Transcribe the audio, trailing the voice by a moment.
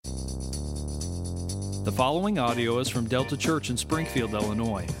The following audio is from Delta Church in Springfield,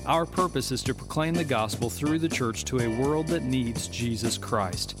 Illinois. Our purpose is to proclaim the gospel through the church to a world that needs Jesus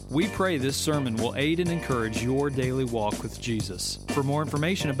Christ. We pray this sermon will aid and encourage your daily walk with Jesus. For more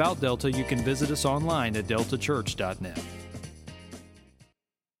information about Delta, you can visit us online at deltachurch.net.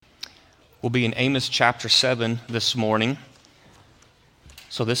 We'll be in Amos chapter 7 this morning.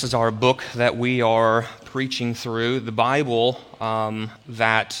 So this is our book that we are preaching through. The Bible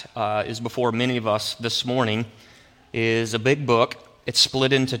that is before many of us this morning is a big book. It's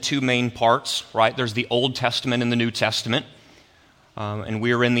split into two main parts, right? There's the Old Testament and the New Testament. And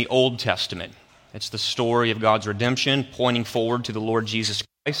we are in the Old Testament. It's the story of God's redemption, pointing forward to the Lord Jesus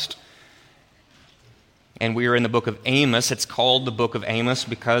Christ. And we are in the book of Amos. It's called the book of Amos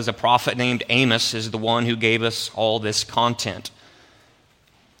because a prophet named Amos is the one who gave us all this content,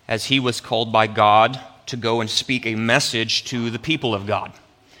 as he was called by God to go and speak a message to the people of God.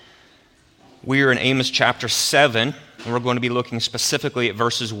 We are in Amos chapter 7, and we're going to be looking specifically at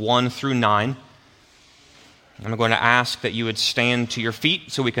verses 1 through 9. I'm going to ask that you would stand to your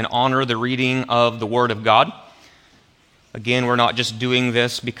feet so we can honor the reading of the Word of God. Again, we're not just doing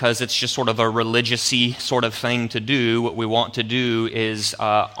this because it's just sort of a religious-y sort of thing to do. What we want to do is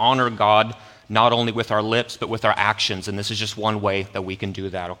honor God not only with our lips, but with our actions. And this is just one way that we can do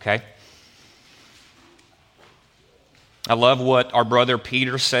that, okay? I love what our brother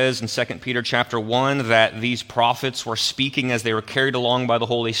Peter says in 2 Peter chapter 1, that these prophets were speaking as they were carried along by the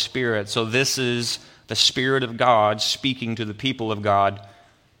Holy Spirit. So this is the Spirit of God speaking to the people of God,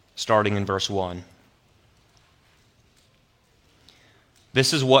 starting in verse 1.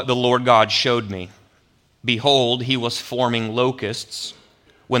 This is what the Lord God showed me. Behold, he was forming locusts,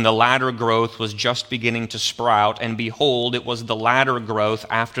 when the latter growth was just beginning to sprout, and behold, it was the latter growth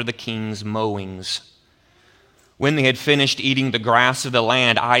after the king's mowings. When they had finished eating the grass of the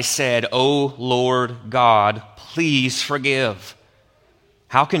land, I said, O Lord God, please forgive.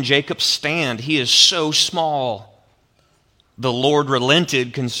 How can Jacob stand? He is so small. The Lord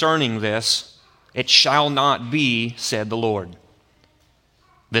relented concerning this. It shall not be, said the Lord.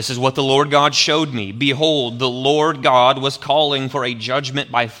 This is what the Lord God showed me. Behold, the Lord God was calling for a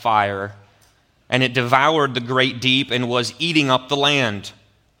judgment by fire, and it devoured the great deep and was eating up the land.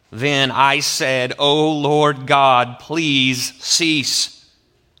 Then I said, O Lord God, please cease.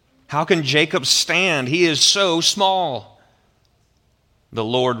 How can Jacob stand? He is so small. The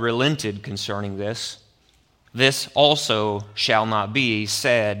Lord relented concerning this. This also shall not be,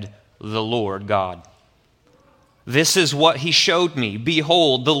 said the Lord God. This is what he showed me.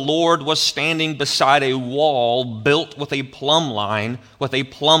 Behold, the Lord was standing beside a wall built with a plumb line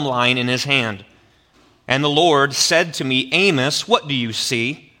in his hand. And the Lord said to me, Amos, what do you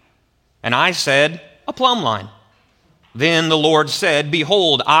see? And I said, a plumb line. Then the Lord said,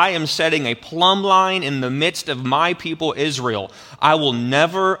 Behold, I am setting a plumb line in the midst of my people Israel. I will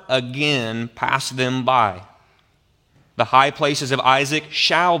never again pass them by. The high places of Isaac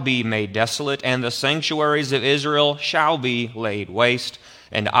shall be made desolate, and the sanctuaries of Israel shall be laid waste,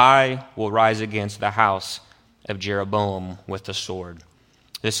 and I will rise against the house of Jeroboam with the sword.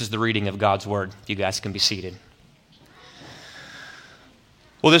 This is the reading of God's word. You guys can be seated.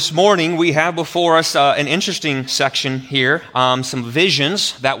 Well, this morning we have before us an interesting section here, some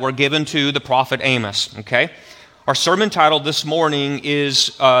visions that were given to the prophet Amos, okay? Our sermon title this morning is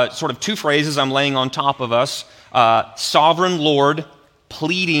sort of two phrases I'm laying on top of us. Sovereign Lord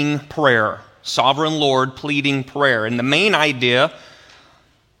pleading prayer. Sovereign Lord pleading prayer. And the main idea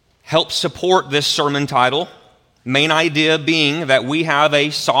helps support this sermon title. Main idea being that we have a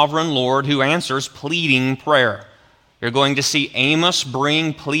sovereign Lord who answers pleading prayer. You're going to see Amos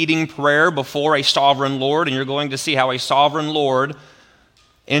bring pleading prayer before a sovereign Lord, and you're going to see how a sovereign Lord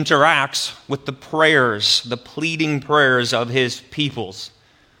interacts with the prayers, the pleading prayers of his peoples.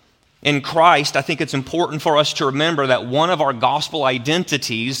 In Christ, I think it's important for us to remember that one of our gospel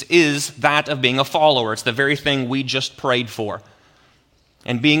identities is that of being a follower. It's the very thing we just prayed for.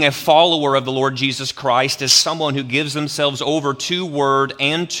 And being a follower of the Lord Jesus Christ is someone who gives themselves over to word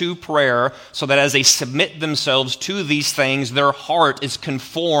and to prayer, so that as they submit themselves to these things, their heart is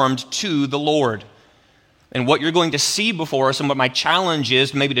conformed to the Lord. And what you're going to see before us, and what my challenge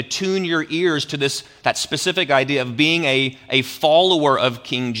is, maybe to tune your ears to that specific idea of being a follower of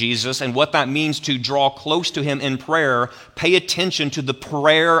King Jesus, and what that means to draw close to him in prayer. Pay attention to the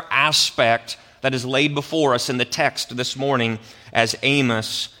prayer aspect that is laid before us in the text this morning as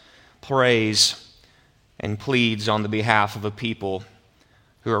Amos prays and pleads on the behalf of a people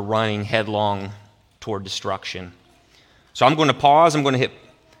who are running headlong toward destruction. So I'm going to pause. I'm going to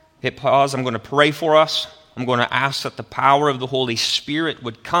hit pause. I'm going to pray for us. I'm going to ask that the power of the Holy Spirit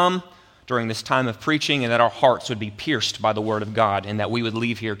would come during this time of preaching, and that our hearts would be pierced by the Word of God, and that we would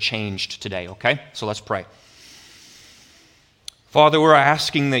leave here changed today, okay? So let's pray. Father, we're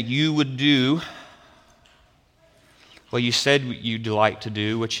asking that you would do what you said you delight to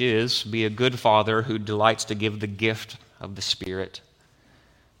do, which is be a good Father who delights to give the gift of the Spirit.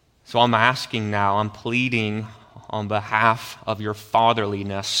 So I'm asking now, I'm pleading on behalf of your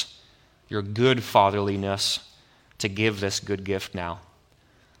fatherliness, your good fatherliness, to give this good gift now.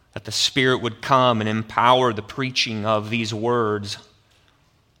 That the Spirit would come and empower the preaching of these words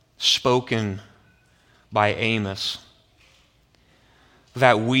spoken by Amos.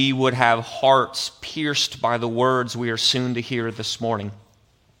 That we would have hearts pierced by the words we are soon to hear this morning.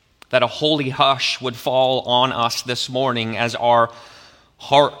 That a holy hush would fall on us this morning as our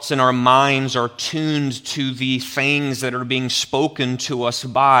hearts and our minds are tuned to the things that are being spoken to us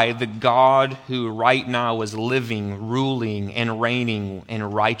by the God who right now is living, ruling, and reigning in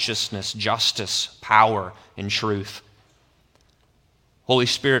righteousness, justice, power, and truth. Holy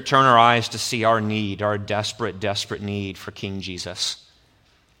Spirit, turn our eyes to see our need, our desperate, desperate need for King Jesus.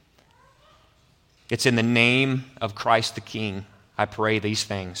 It's in the name of Christ the King I pray these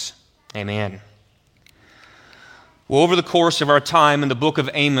things. Amen. Well, over the course of our time in the book of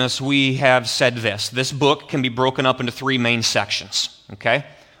Amos, we have said this. This book can be broken up into three main sections, okay?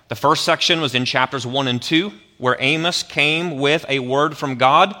 The first section was in chapters 1 and 2, where Amos came with a word from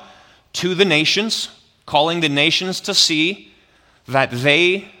God to the nations, calling the nations to see that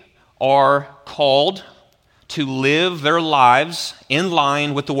they are called to live their lives in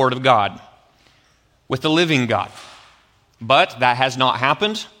line with the Word of God, with the living God. But that has not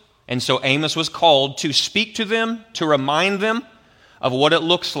happened. And so Amos was called to speak to them, to remind them of what it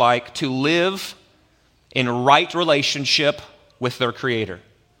looks like to live in right relationship with their Creator.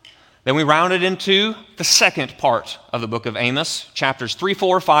 Then we rounded into the second part of the book of Amos, chapters 3,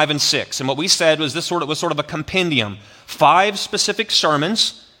 4, 5, and 6. And what we said was this was sort of a compendium, 5 specific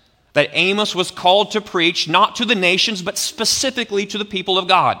sermons that Amos was called to preach, not to the nations, but specifically to the people of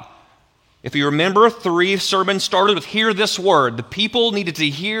God. If you remember, 3 sermons started with "Hear this word." The people needed to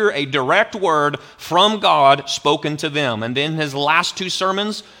hear a direct word from God spoken to them. And then his last 2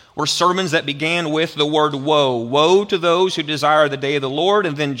 sermons were sermons that began with the word "woe." Woe to those who desire the day of the Lord.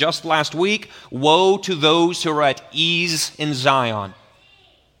 And then just last week, woe to those who are at ease in Zion.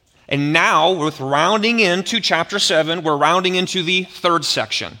 And now, with rounding into chapter 7, we're rounding into the third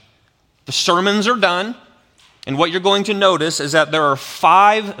section. The sermons are done. And what you're going to notice is that there are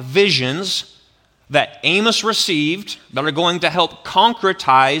 5 visions that Amos received that are going to help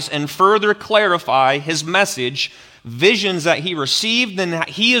concretize and further clarify his message. Visions that he received and that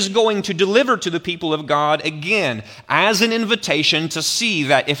he is going to deliver to the people of God again as an invitation to see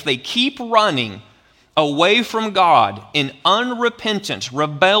that if they keep running away from God in unrepentant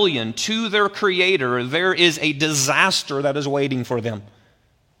rebellion to their Creator, there is a disaster that is waiting for them,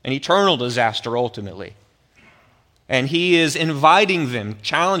 an eternal disaster ultimately. And he is inviting them,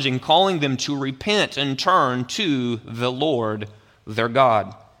 challenging, calling them to repent and turn to the Lord, their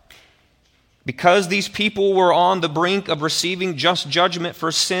God. Because these people were on the brink of receiving just judgment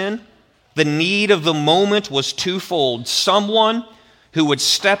for sin, the need of the moment was twofold. Someone who would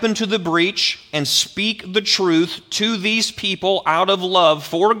step into the breach and speak the truth to these people out of love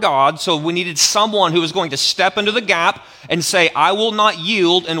for God. So we needed someone who was going to step into the gap and say, I will not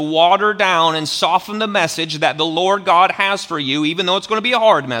yield and water down and soften the message that the Lord God has for you, even though it's going to be a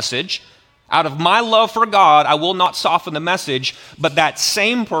hard message. Out of my love for God, I will not soften the message. But that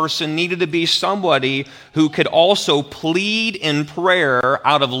same person needed to be somebody who could also plead in prayer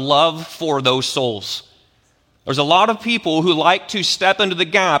out of love for those souls. There's a lot of people who like to step into the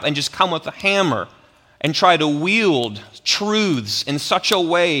gap and just come with a hammer and try to wield truths in such a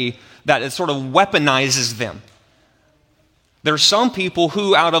way that it sort of weaponizes them. There are some people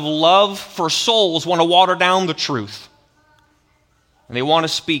who, out of love for souls, want to water down the truth. And they want to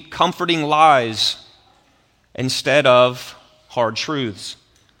speak comforting lies instead of hard truths.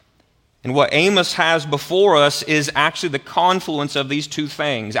 And what Amos has before us is actually the confluence of these two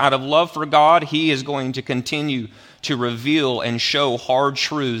things. Out of love for God, he is going to continue to reveal and show hard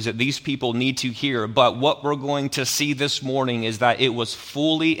truths that these people need to hear. But what we're going to see this morning is that it was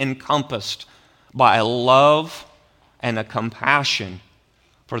fully encompassed by a love and a compassion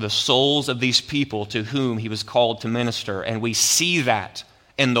for the souls of these people to whom he was called to minister. And we see that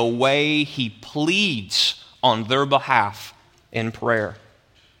in the way he pleads on their behalf in prayer.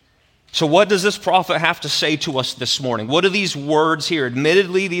 So what does this prophet have to say to us this morning? What are these words here?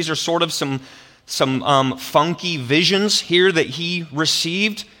 Admittedly, these are sort of some funky visions here that he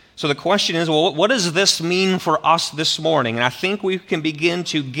received. So the question is, well, what does this mean for us this morning? And I think we can begin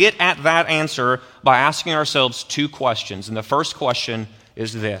to get at that answer by asking ourselves two questions. And the first question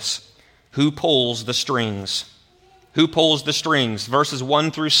is this: who pulls the strings? Who pulls the strings? Verses 1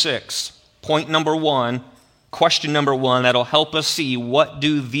 through 6. Point number one, question number one, that'll help us see what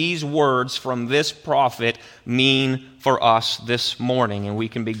do these words from this prophet mean for us this morning. And we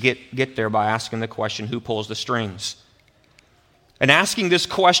can get there by asking the question, who pulls the strings? And asking this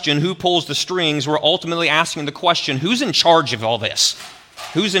question, who pulls the strings, we're ultimately asking the question, who's in charge of all this?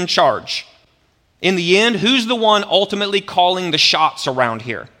 Who's in charge? In the end, who's the one ultimately calling the shots around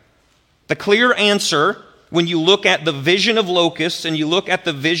here? The clear answer, when you look at the vision of locusts and you look at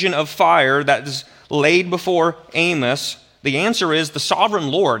the vision of fire that is laid before Amos, the answer is the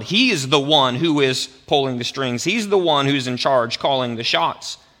sovereign Lord. He is the one who is pulling the strings. He's the one who's in charge, calling the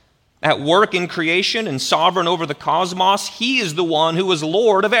shots. At work in creation and sovereign over the cosmos, he is the one who is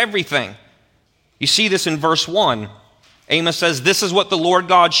Lord of everything. You see this in verse 1. Amos says, "This is what the Lord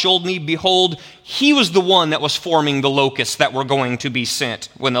God showed me. Behold, he was the one that was forming the locusts that were going to be sent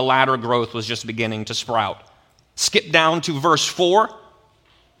when the latter growth was just beginning to sprout." Skip down to verse 4.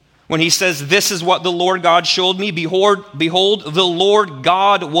 When he says, "This is what the Lord God showed me. Behold, the Lord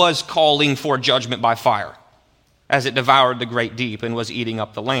God was calling for judgment by fire, as it devoured the great deep and was eating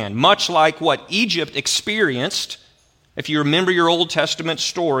up the land." Much like what Egypt experienced, if you remember your Old Testament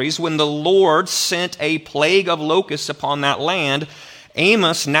stories, when the Lord sent a plague of locusts upon that land,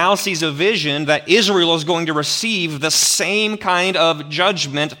 Amos now sees a vision that Israel is going to receive the same kind of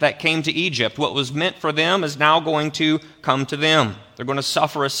judgment that came to Egypt. What was meant for them is now going to come to them. They're going to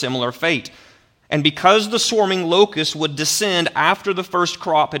suffer a similar fate. And because the swarming locust would descend after the first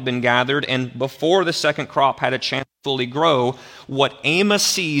crop had been gathered and before the second crop had a chance to fully grow, what Amos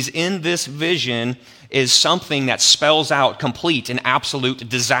sees in this vision is something that spells out complete and absolute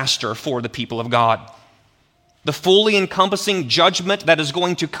disaster for the people of God. The fully encompassing judgment that is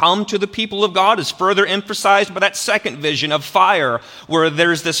going to come to the people of God is further emphasized by that second vision of fire, where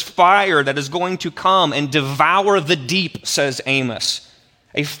there's this fire that is going to come and devour the deep, says Amos.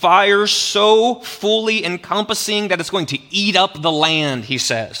 A fire so fully encompassing that it's going to eat up the land, he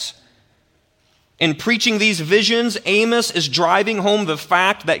says. In preaching these visions, Amos is driving home the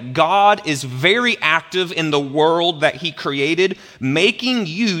fact that God is very active in the world that he created, making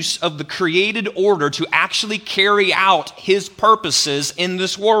use of the created order to actually carry out his purposes in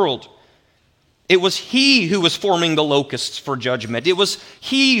this world. It was he who was forming the locusts for judgment. It was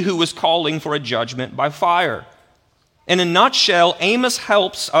he who was calling for a judgment by fire. In a nutshell, Amos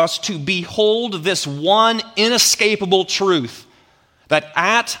helps us to behold this one inescapable truth, that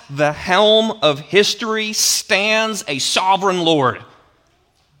at the helm of history stands a sovereign Lord.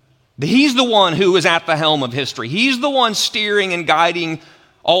 He's the one who is at the helm of history. He's the one steering and guiding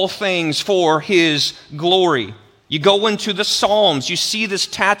all things for his glory. You go into the Psalms, you see this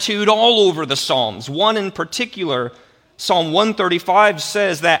tattooed all over the Psalms. One in particular, Psalm 135,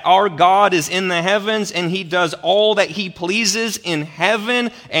 says that our God is in the heavens and he does all that he pleases in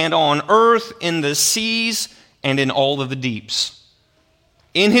heaven and on earth, in the seas and in all of the deeps.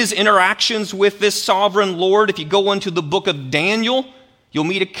 In his interactions with this sovereign Lord, if you go into the book of Daniel, you'll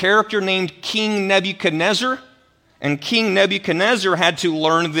meet a character named King Nebuchadnezzar. And King Nebuchadnezzar had to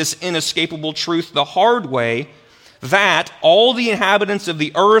learn this inescapable truth the hard way, that all the inhabitants of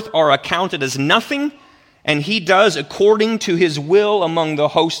the earth are accounted as nothing, and he does according to his will among the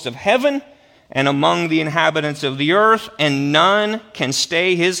hosts of heaven and among the inhabitants of the earth, and none can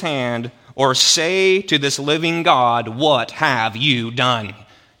stay his hand or say to this living God, "What have you done?"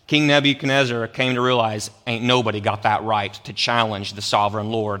 King Nebuchadnezzar came to realize ain't nobody got that right to challenge the sovereign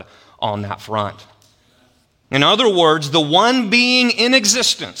Lord on that front. In other words, the one being in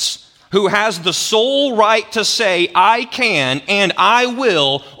existence who has the sole right to say, "I can and I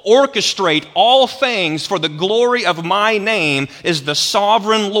will orchestrate all things for the glory of my name," is the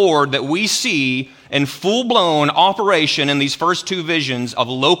sovereign Lord that we see in full-blown operation in these first two visions of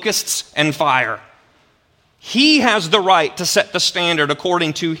locusts and fire. He has the right to set the standard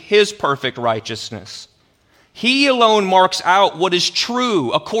according to his perfect righteousness. He alone marks out what is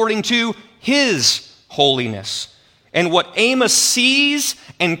true according to his holiness. And what Amos sees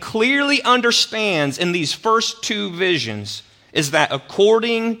and clearly understands in these first two visions is that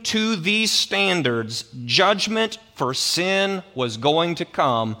according to these standards, judgment for sin was going to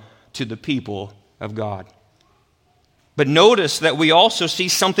come to the people of God. But notice that we also see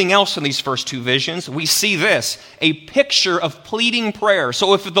something else in these first two visions. We see this, a picture of pleading prayer.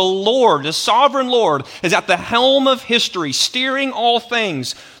 So if the Lord, the sovereign Lord, is at the helm of history, steering all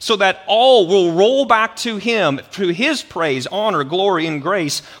things, so that all will roll back to Him, to His praise, honor, glory, and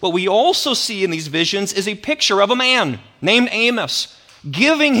grace, what we also see in these visions is a picture of a man named Amos,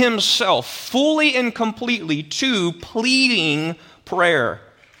 giving himself fully and completely to pleading prayer.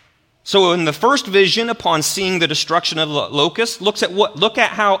 So in the first vision, upon seeing the destruction of the locusts, look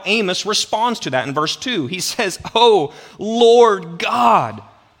at how Amos responds to that in verse 2. He says, "Oh, Lord God."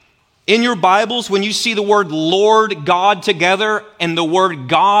 In your Bibles, when you see the word Lord God together and the word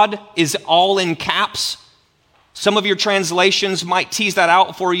God is all in caps, some of your translations might tease that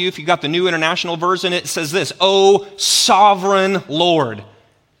out for you. If you got the New International Version, it says this, "Oh, sovereign Lord."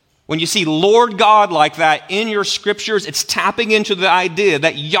 When you see Lord God like that in your scriptures, it's tapping into the idea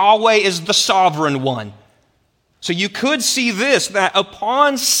that Yahweh is the sovereign one. So you could see this, that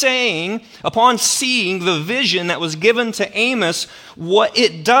upon seeing the vision that was given to Amos, what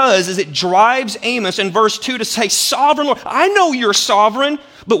it does is it drives Amos in verse 2 to say, "Sovereign Lord, I know you're sovereign,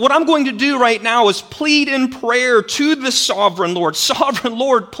 but what I'm going to do right now is plead in prayer to the sovereign Lord. Sovereign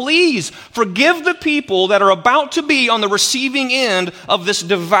Lord, please forgive the people that are about to be on the receiving end of this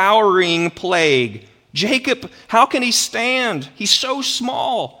devouring plague. Jacob, how can he stand? He's so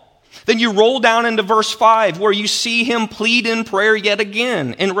small." Then you roll down into verse 5 where you see him plead in prayer yet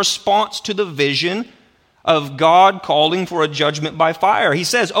again in response to the vision of God calling for a judgment by fire. He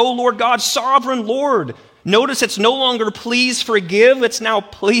says, "Oh Lord God, sovereign Lord." Notice it's no longer please forgive, it's now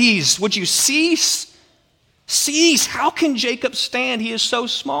please. Would you cease? Cease. How can Jacob stand? He is so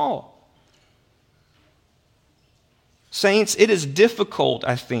small. Saints, it is difficult,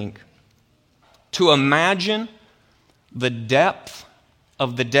 I think, to imagine the depth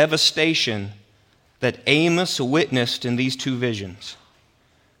of the devastation that Amos witnessed in these two visions.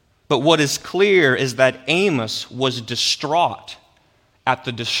 But what is clear is that Amos was distraught at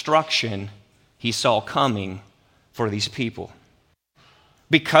the destruction he saw coming for these people.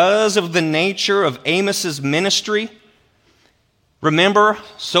 Because of the nature of Amos's ministry, remember,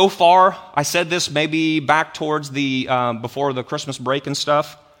 so far, I said this maybe back towards the before the Christmas break and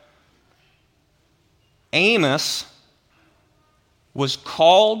stuff, Amos was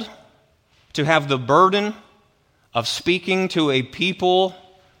called to have the burden of speaking to a people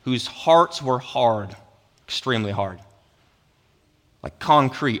whose hearts were hard, extremely hard, like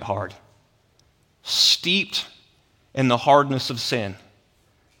concrete hard, steeped in the hardness of sin.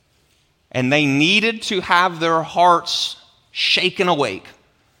 And they needed to have their hearts shaken awake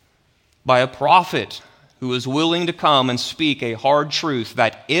by a prophet who was willing to come and speak a hard truth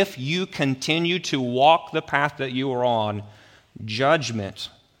that if you continue to walk the path that you are on, judgment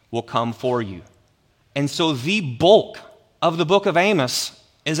will come for you. And so the bulk of the book of Amos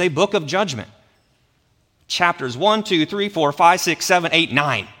is a book of judgment. Chapters 1, 2, 3, 4, 5, 6, 7, 8,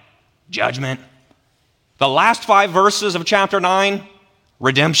 9, judgment. The last 5 verses of chapter 9,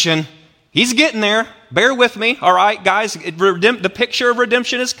 redemption. He's getting there. Bear with me, all right, guys? The picture of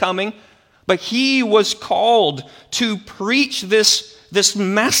redemption is coming. But he was called to preach this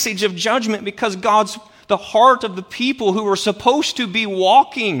message of judgment because the heart of the people who were supposed to be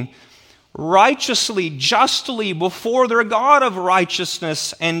walking righteously, justly before their God of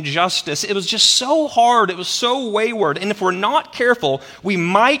righteousness and justice. It was just so hard. It was so wayward. And if we're not careful, we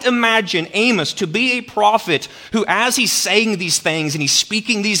might imagine Amos to be a prophet who, as he's saying these things and he's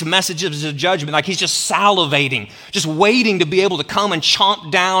speaking these messages of judgment, like he's just salivating, just waiting to be able to come and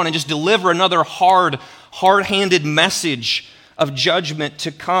chomp down and just deliver another hard-handed message of judgment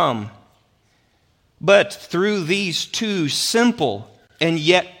to come. But through these two simple and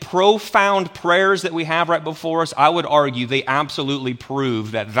yet profound prayers that we have right before us, I would argue they absolutely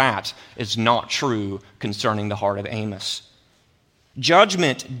prove that that is not true concerning the heart of Amos.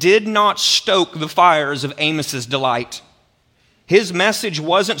 Judgment did not stoke the fires of Amos's delight. His message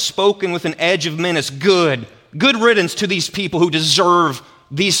wasn't spoken with an edge of menace. Good riddance to these people who deserve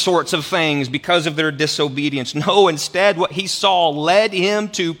these sorts of things because of their disobedience. No, instead, what he saw led him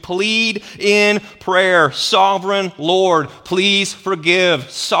to plead in prayer. Sovereign Lord, please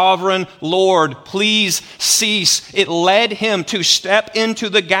forgive. Sovereign Lord, please cease. It led him to step into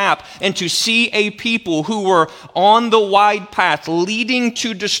the gap and to see a people who were on the wide path leading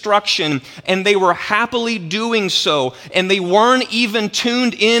to destruction, and they were happily doing so, and they weren't even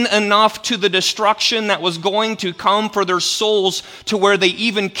tuned in enough to the destruction that was going to come for their souls to where they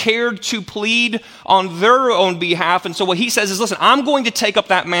even cared to plead on their own behalf. And so what he says is, listen, I'm going to take up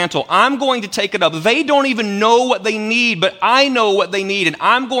that mantle. I'm going to take it up. They don't even know what they need, but I know what they need. And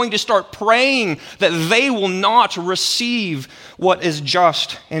I'm going to start praying that they will not receive what is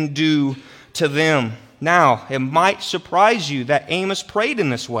just and due to them. Now, it might surprise you that Amos prayed in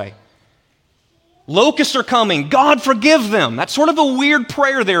this way. Locusts are coming. God, forgive them. That's sort of a weird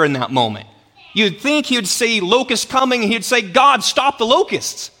prayer there in that moment. You'd think he would see locusts coming and he'd say, God, stop the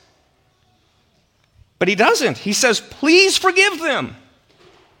locusts. But he doesn't. He says, please forgive them.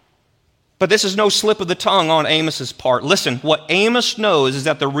 But this is no slip of the tongue on Amos's part. Listen, what Amos knows is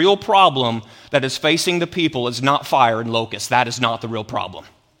that the real problem that is facing the people is not fire and locusts. That is not the real problem.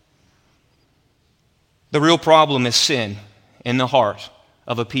 The real problem is sin in the heart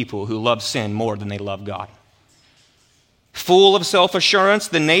of a people who love sin more than they love God. Full of self-assurance,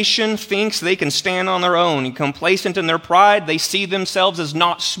 the nation thinks they can stand on their own. And complacent in their pride, they see themselves as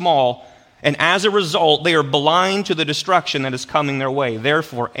not small. And as a result, they are blind to the destruction that is coming their way.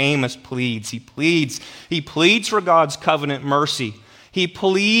 Therefore, Amos pleads. He pleads for God's covenant mercy. He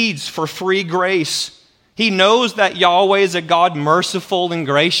pleads for free grace. He knows that Yahweh is a God merciful and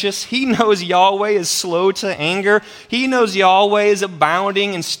gracious. He knows Yahweh is slow to anger. He knows Yahweh is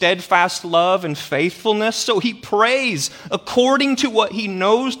abounding in steadfast love and faithfulness. So he prays according to what he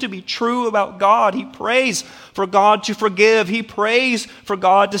knows to be true about God. He prays for God to forgive. He prays for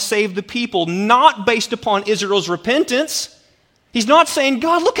God to save the people, not based upon Israel's repentance. He's not saying,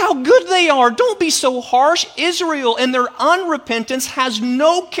 God, look how good they are. Don't be so harsh. Israel in their unrepentance has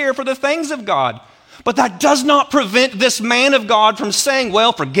no care for the things of God. But that does not prevent this man of God from saying,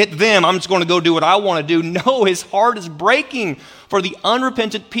 well, forget them. I'm just going to go do what I want to do. No, his heart is breaking for the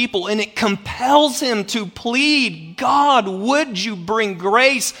unrepentant people, and it compels him to plead, God, would you bring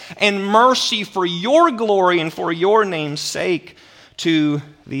grace and mercy for your glory and for your name's sake to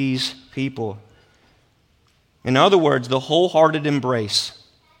these people? In other words, the wholehearted embrace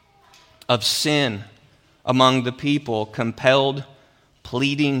of sin among the people compelled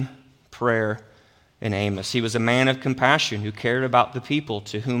pleading prayer in Amos. He was a man of compassion who cared about the people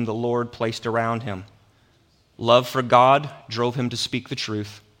to whom the Lord placed around him. Love for God drove him to speak the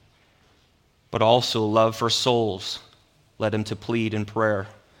truth, but also love for souls led him to plead in prayer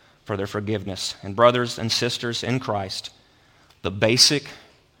for their forgiveness. And brothers and sisters in Christ, the basic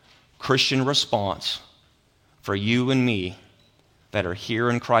Christian response for you and me that are here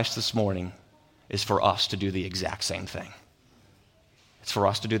in Christ this morning is for us to do the exact same thing. It's for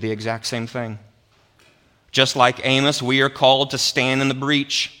us to do the exact same thing. Just like Amos, we are called to stand in the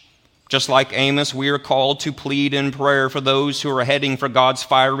breach. Just like Amos, we are called to plead in prayer for those who are heading for God's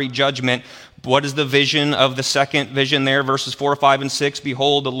fiery judgment. What is the vision of the second vision there? Verses 4, 5, and 6.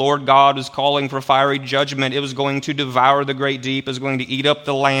 Behold, the Lord God is calling for fiery judgment. It was going to devour the great deep. It was going to eat up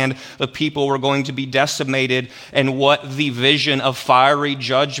the land. The people were going to be decimated. And what the vision of fiery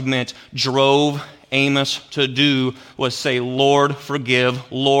judgment drove Amos to do was say, Lord,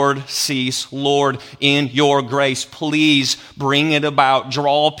 forgive, Lord, cease, Lord, in your grace, please bring it about.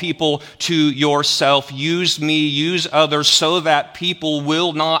 Draw people to yourself. Use me, use others, so that people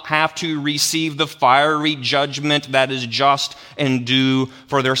will not have to receive the fiery judgment that is just and due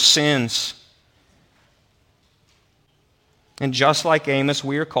for their sins. And just like Amos,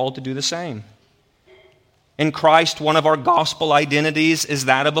 we are called to do the same. In Christ, one of our gospel identities is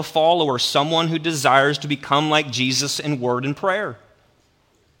that of a follower, someone who desires to become like Jesus in word and prayer.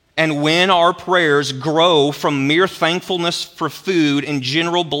 And when our prayers grow from mere thankfulness for food and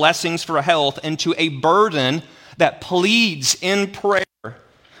general blessings for health into a burden that pleads in prayer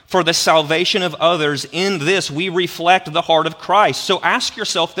for the salvation of others, in this we reflect the heart of Christ. So ask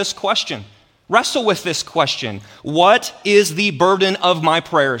yourself this question. Wrestle with this question. What is the burden of my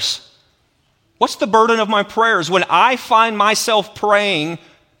prayers? What's the burden of my prayers? When I find myself praying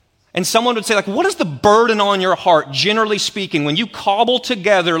and someone would say, like, what is the burden on your heart, generally speaking? When you cobble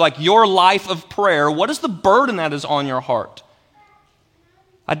together like your life of prayer, what is the burden that is on your heart?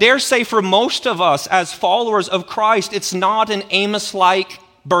 I dare say for most of us as followers of Christ, it's not an Amos-like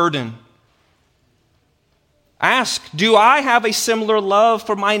burden. Ask, do I have a similar love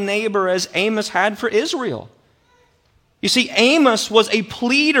for my neighbor as Amos had for Israel? You see, Amos was a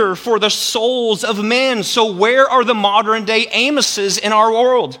pleader for the souls of men. So where are the modern day Amoses in our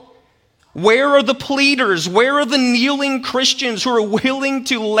world? Where are the pleaders? Where are the kneeling Christians who are willing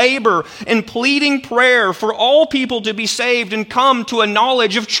to labor in pleading prayer for all people to be saved and come to a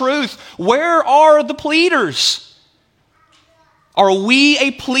knowledge of truth? Where are the pleaders? Are we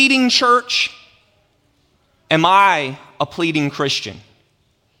a pleading church? Am I a pleading Christian?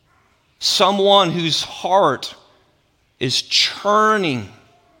 Someone whose heart is churning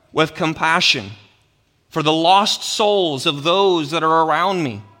with compassion for the lost souls of those that are around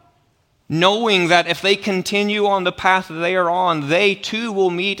me, knowing that if they continue on the path that they are on, they too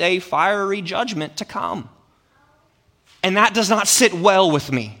will meet a fiery judgment to come. And that does not sit well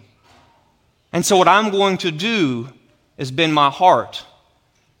with me. And so what I'm going to do is bend my heart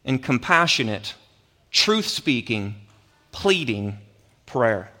in compassionate, truth-speaking, pleading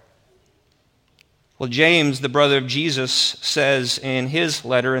prayer. Well, James, the brother of Jesus, says in his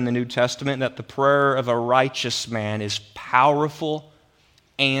letter in the New Testament that the prayer of a righteous man is powerful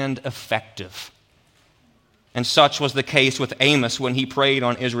and effective. And such was the case with Amos when he prayed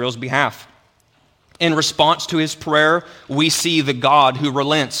on Israel's behalf. In response to his prayer, we see the God who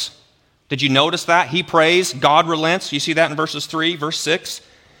relents. Did you notice that? He prays, God relents. You see that in verses 3, verse 6.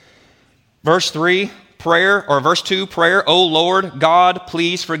 Verse 3, prayer, or verse 2, prayer, O Lord, God,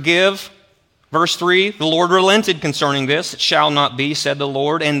 please forgive. Verse 3, the Lord relented concerning this. It shall not be, said the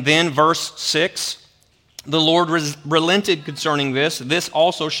Lord. And then verse 6, the Lord relented concerning this. This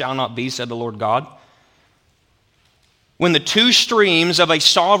also shall not be, said the Lord God. When the two streams of a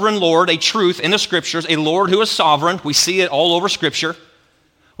sovereign Lord, a truth in the Scriptures, a Lord who is sovereign, we see it all over Scripture.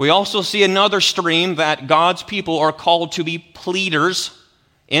 We also see another stream that God's people are called to be pleaders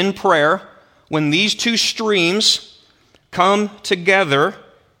in prayer. When these two streams come together,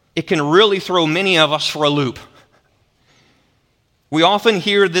 it can really throw many of us for a loop. We often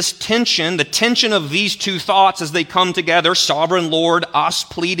hear this tension, the tension of these two thoughts as they come together, sovereign Lord, us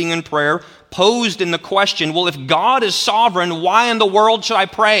pleading in prayer, posed in the question, well, if God is sovereign, why in the world should I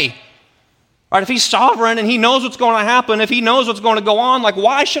pray? Right, if he's sovereign and he knows what's going to happen, if he knows what's going to go on, like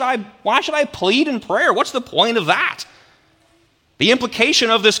why should I plead in prayer? What's the point of that? The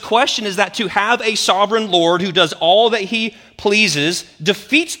implication of this question is that to have a sovereign Lord who does all that he pleases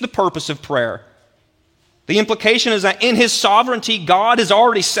defeats the purpose of prayer. The implication is that in his sovereignty, God has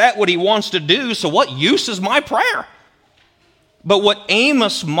already set what he wants to do, so what use is my prayer? But what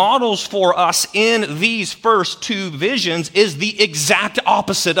Amos models for us in these first two visions is the exact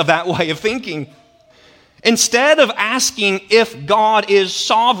opposite of that way of thinking. Instead of asking if God is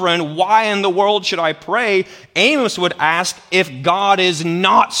sovereign, why in the world should I pray? Amos would ask, if God is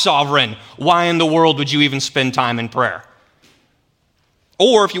not sovereign, why in the world would you even spend time in prayer?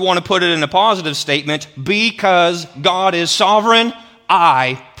 Or if you want to put it in a positive statement, because God is sovereign,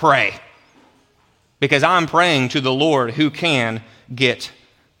 I pray. Because I'm praying to the Lord who can get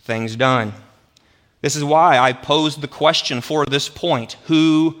things done. This is why I posed the question for this point.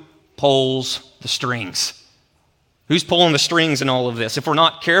 Who pulls the strings? Who's pulling the strings in all of this? If we're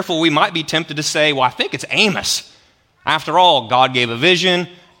not careful, we might be tempted to say, well, I think it's Amos. After all, God gave a vision,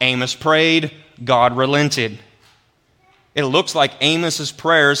 Amos prayed, God relented. It looks like Amos's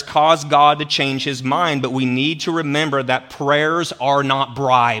prayers caused God to change his mind, but we need to remember that prayers are not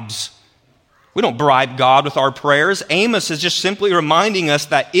bribes. We don't bribe God with our prayers. Amos is just simply reminding us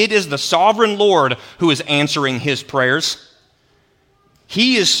that it is the sovereign Lord who is answering his prayers.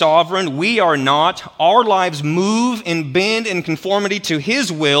 He is sovereign. We are not. Our lives move and bend in conformity to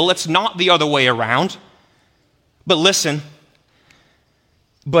his will. It's not the other way around. But listen,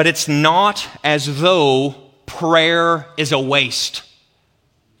 but it's not as though prayer is a waste.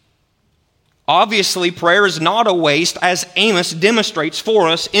 Obviously, prayer is not a waste, as Amos demonstrates for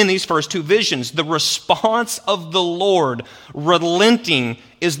us in these first two visions. The response of the Lord, relenting,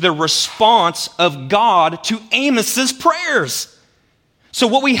 is the response of God to Amos's prayers. So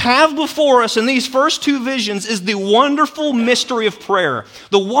what we have before us in these first two visions is the wonderful mystery of prayer.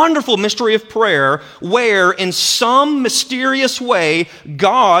 The wonderful mystery of prayer where in some mysterious way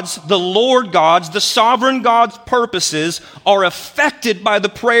the Lord God's, the sovereign God's purposes are affected by the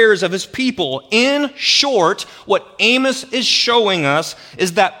prayers of his people. In short, what Amos is showing us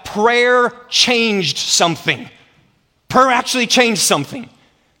is that prayer changed something. Prayer actually changed something.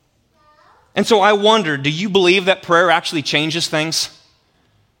 And so I wonder, do you believe that prayer actually changes things?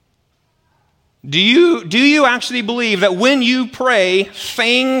 Do you actually believe that when you pray,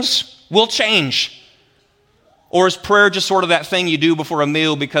 things will change? Or is prayer just sort of that thing you do before a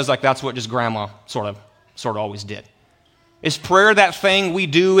meal because that's what just grandma sort of always did? Is prayer that thing we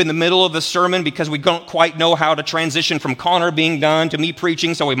do in the middle of the sermon because we don't quite know how to transition from Connor being done to me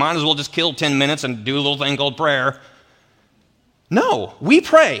preaching, so we might as well just kill 10 minutes and do a little thing called prayer? No, we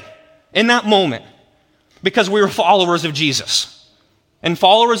pray in that moment because we are followers of Jesus. And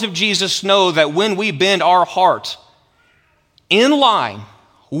followers of Jesus know that when we bend our heart in line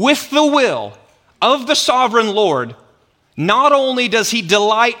with the will of the sovereign Lord, not only does he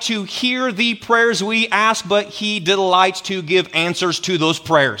delight to hear the prayers we ask, but he delights to give answers to those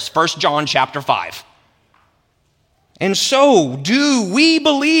prayers. 1 John chapter 5. And so, do we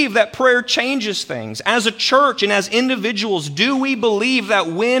believe that prayer changes things? As a church and as individuals, do we believe that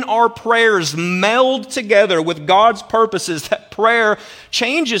when our prayers meld together with God's purposes, that prayer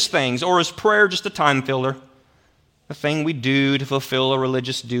changes things? Or is prayer just a time filler? A thing we do to fulfill a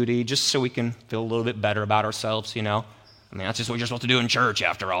religious duty just so we can feel a little bit better about ourselves, you know? I mean, that's just what you're supposed to do in church,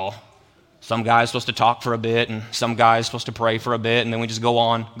 after all. Some guy's supposed to talk for a bit, and some guy's supposed to pray for a bit, and then we just go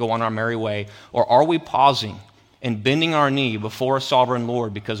on our merry way. Or are we pausing and bending our knee before a sovereign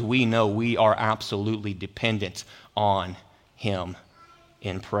Lord because we know we are absolutely dependent on Him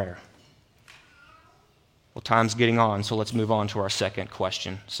in prayer? Well, time's getting on, so let's move on to our second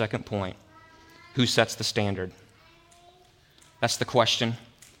question. Second point, who sets the standard? That's the question.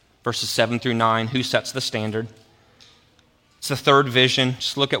 Verses 7 through 9, who sets the standard? It's the third vision.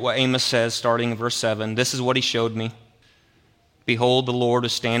 Just look at what Amos says starting in verse 7. This is what he showed me. Behold, the Lord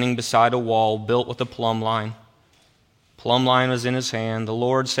is standing beside a wall built with a plumb line. Plumb line was in his hand. The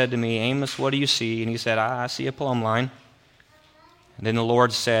Lord said to me, Amos, what do you see? And he said, I see a plumb line. And then the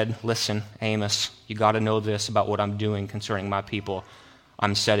Lord said, listen, Amos, you got to know this about what I'm doing concerning my people.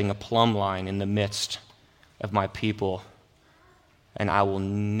 I'm setting a plumb line in the midst of my people, and I will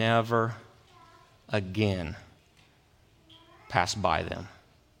never again pass by them.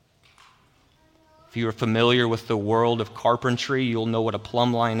 If you are familiar with the world of carpentry, you'll know what a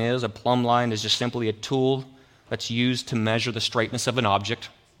plumb line is. A plumb line is just simply a tool that's used to measure the straightness of an object,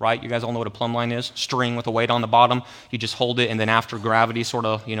 right? You guys all know what a plumb line is? String with a weight on the bottom. You just hold it, and then after gravity sort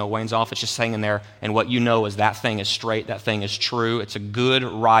of, wanes off, it's just hanging there. And what you know is that thing is straight, that thing is true. It's a good,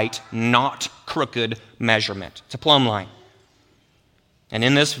 right, not crooked measurement. It's a plumb line. And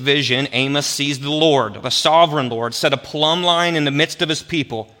in this vision, Amos sees the Lord, the sovereign Lord, set a plumb line in the midst of his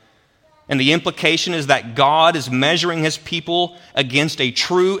people. And the implication is that God is measuring his people against a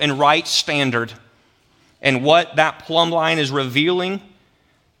true and right standard. And what that plumb line is revealing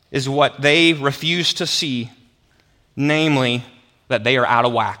is what they refuse to see, namely that they are out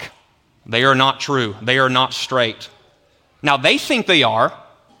of whack. They are not true. They are not straight. Now, they think they are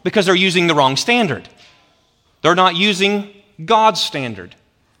because they're using the wrong standard. They're not using God's standard.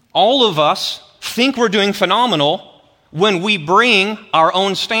 All of us think we're doing phenomenal when we bring our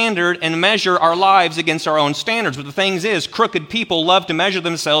own standard and measure our lives against our own standards. But the thing is, crooked people love to measure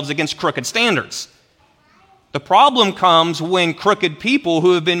themselves against crooked standards. The problem comes when crooked people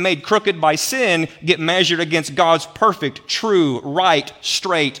who have been made crooked by sin get measured against God's perfect, true, right,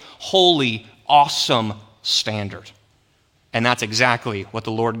 straight, holy, awesome standard. And that's exactly what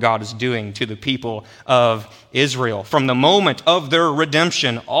the Lord God is doing to the people of Israel. From the moment of their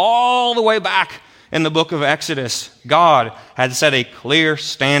redemption all the way back in the book of Exodus, God had set a clear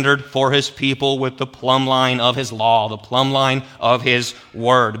standard for his people with the plumb line of his law, the plumb line of his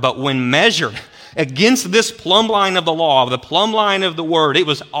word. But when measured against this plumb line of the law, the plumb line of the word, it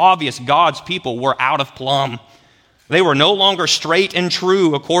was obvious God's people were out of plumb. They were no longer straight and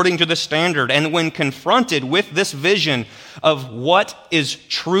true according to the standard. And when confronted with this vision of what is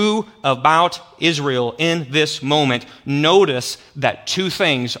true about Israel in this moment, notice that two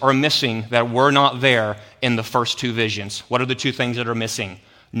things are missing that were not there in the first two visions. What are the two things that are missing?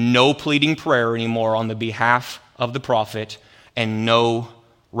 No pleading prayer anymore on the behalf of the prophet, and no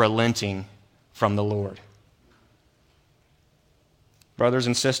relenting from the Lord. Brothers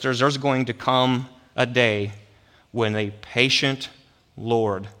and sisters, there's going to come a day when a patient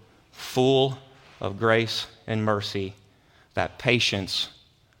Lord, full of grace and mercy, that patience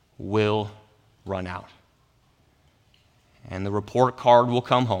will run out. And the report card will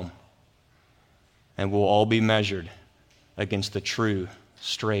come home, and we'll all be measured against the true,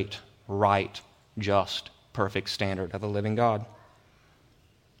 straight, right, just, perfect standard of the living God.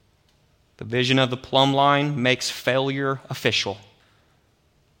 The vision of the plumb line makes failure official.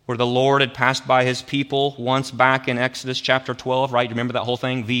 Where the Lord had passed by his people once back in Exodus chapter 12, right? You remember that whole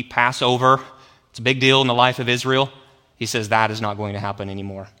thing? The Passover. It's a big deal in the life of Israel. He says that is not going to happen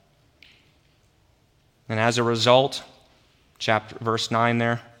anymore. And as a result, verse 9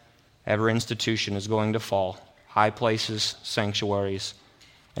 there, every institution is going to fall. High places, sanctuaries,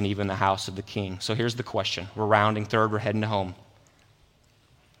 and even the house of the king. So here's the question. We're rounding third. We're heading to home.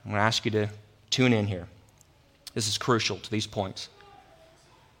 I'm going to ask you to tune in here. This is crucial to these points.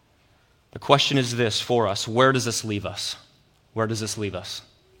 The question is this for us: where does this leave us? Where does this leave us?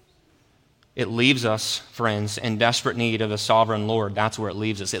 It leaves us, friends, in desperate need of the sovereign Lord. That's where it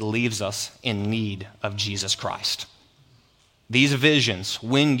leaves us. It leaves us in need of Jesus Christ. These visions,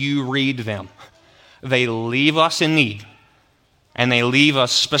 when you read them, they leave us in need. And they leave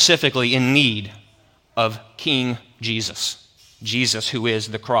us specifically in need of King Jesus. Jesus, who is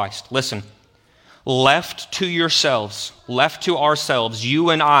the Christ. Listen, left to yourselves, left to ourselves, you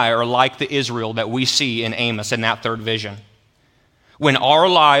and I are like the Israel that we see in Amos in that third vision. When our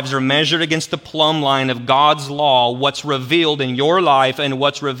lives are measured against the plumb line of God's law, what's revealed in your life and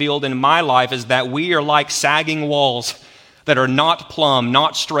what's revealed in my life is that we are like sagging walls that are not plumb,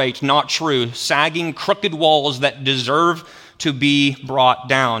 not straight, not true, sagging, crooked walls that deserve to be brought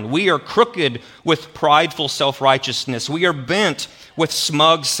down. We are crooked with prideful self-righteousness. We are bent with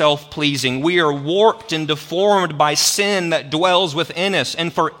smug self-pleasing. We are warped and deformed by sin that dwells within us.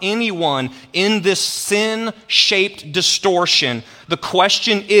 And for anyone in this sin-shaped distortion, the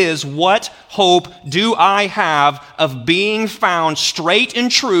question is, what hope do I have of being found straight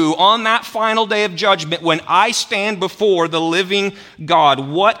and true on that final day of judgment when I stand before the living God?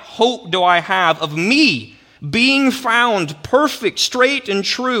 What hope do I have of me being found perfect, straight, and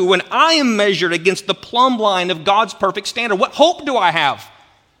true when I am measured against the plumb line of God's perfect standard? What hope do I have?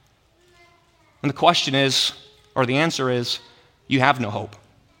 And the question is, or the answer is, you have no hope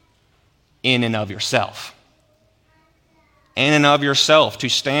in and of yourself. In and of yourself to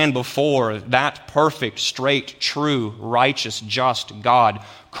stand before that perfect, straight, true, righteous, just God.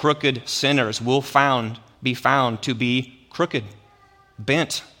 Crooked sinners will be found to be crooked,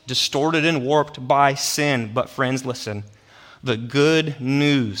 bent, distorted and warped by sin. But friends, listen, the good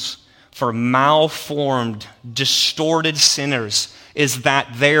news for malformed, distorted sinners is that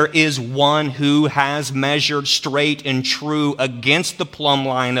there is one who has measured straight and true against the plumb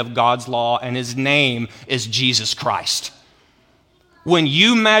line of God's law, and his name is Jesus Christ. When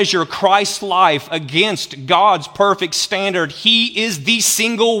you measure Christ's life against God's perfect standard, he is the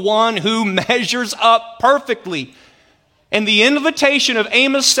single one who measures up perfectly. And the invitation of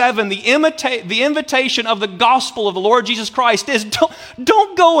Amos 7, the invitation of the gospel of the Lord Jesus Christ is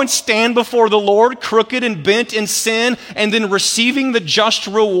don't go and stand before the Lord crooked and bent in sin and then receiving the just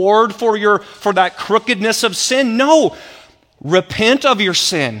reward for that crookedness of sin. No, repent of your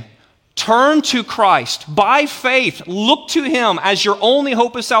sin. Turn to Christ by faith. Look to him as your only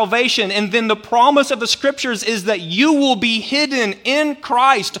hope of salvation. And then the promise of the scriptures is that you will be hidden in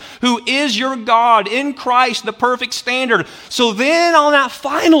Christ, who is your God, in Christ, the perfect standard. So then on that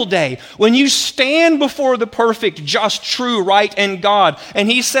final day, when you stand before the perfect, just, true, right, and God,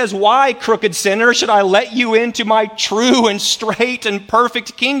 and he says, why, crooked sinner, should I let you into my true and straight and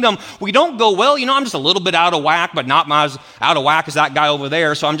perfect kingdom? We don't go, well, I'm just a little bit out of whack, but not as out of whack as that guy over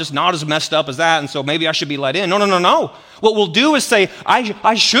there, so I'm just not as messed up as that, and so maybe I should be let in. No. What we'll do is say,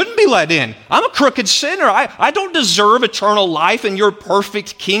 I shouldn't be let in. I'm a crooked sinner. I don't deserve eternal life in your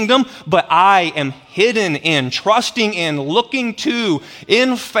perfect kingdom, but I am hidden in, trusting in, looking to,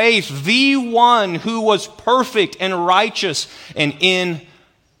 in faith, the one who was perfect and righteous, and in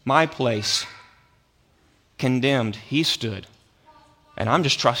my place, condemned, he stood. And I'm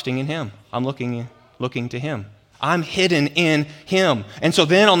just trusting in him. I'm looking to him. I'm hidden in him. And so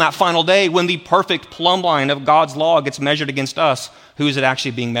then on that final day, when the perfect plumb line of God's law gets measured against us, who is it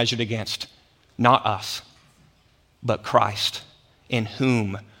actually being measured against? Not us, but Christ, in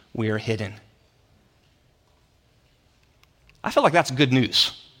whom we are hidden. I feel like that's good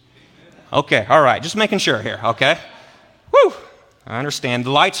news. Okay, all right, just making sure here, okay? Whew, I understand. The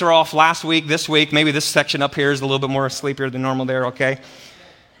lights are off last week, this week. Maybe this section up here is a little bit more sleepier than normal there, okay?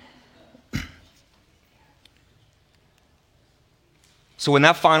 So when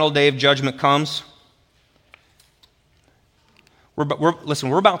that final day of judgment comes,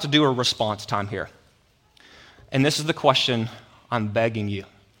 we're about to do a response time here. And this is the question I'm begging you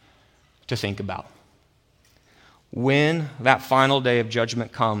to think about. When that final day of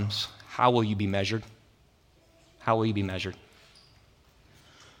judgment comes, how will you be measured? How will you be measured?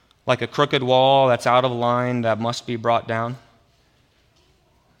 Like a crooked wall that's out of line that must be brought down?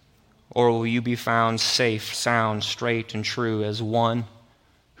 Or will you be found safe, sound, straight, and true as one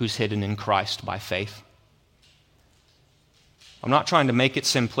who's hidden in Christ by faith? I'm not trying to make it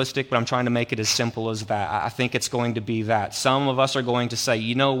simplistic, but I'm trying to make it as simple as that. I think it's going to be that. Some of us are going to say,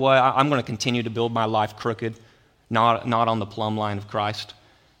 you know what, I'm going to continue to build my life crooked, not on the plumb line of Christ.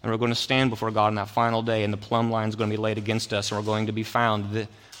 And we're going to stand before God on that final day, and the plumb line is going to be laid against us, and we're going to be found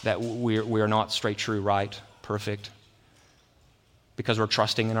that we are not straight, true, right, perfect, because we're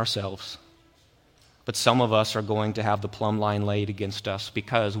trusting in ourselves. But some of us are going to have the plumb line laid against us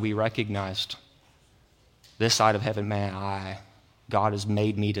because we recognized this side of heaven, God has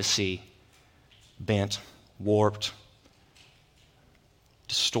made me to see bent, warped,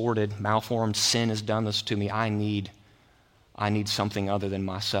 distorted, malformed. Sin has done this to me. I need something other than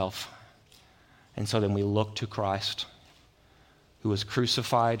myself. And so then we look to Christ, who was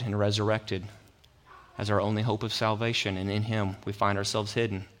crucified and resurrected as our only hope of salvation, and in him we find ourselves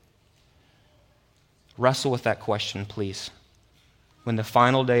hidden. Wrestle with that question, please. When the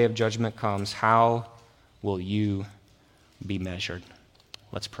final day of judgment comes, how will you be measured?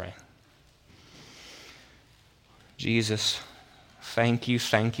 Let's pray. Jesus, thank you,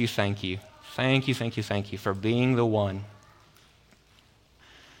 thank you, thank you. Thank you, thank you, thank you for being the one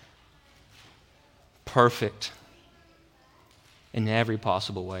perfect in every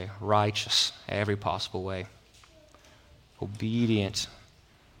possible way, righteous every possible way, obedient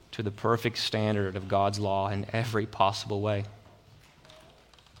to the perfect standard of God's law in every possible way.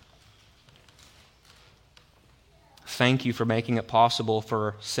 Thank you for making it possible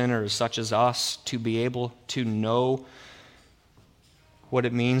for sinners such as us to be able to know what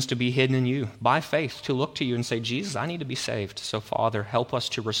it means to be hidden in you by faith, to look to you and say, Jesus, I need to be saved. So, Father, help us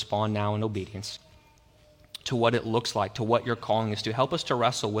to respond now in obedience to what it looks like, to what you're calling us to. Help us to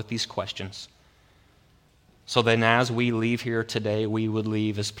wrestle with these questions. So then as we leave here today, we would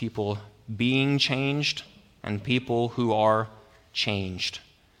leave as people being changed and people who are changed,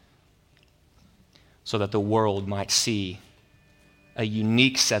 so that the world might see a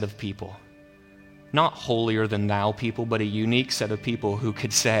unique set of people, not holier than thou people, but a unique set of people who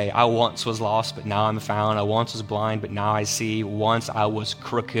could say, I once was lost, but now I'm found. I once was blind, but now I see. Once I was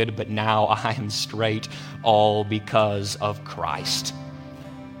crooked, but now I am straight, all because of Christ.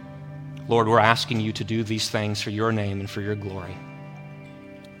 Lord, we're asking you to do these things for your name and for your glory.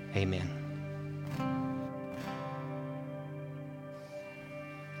 Amen.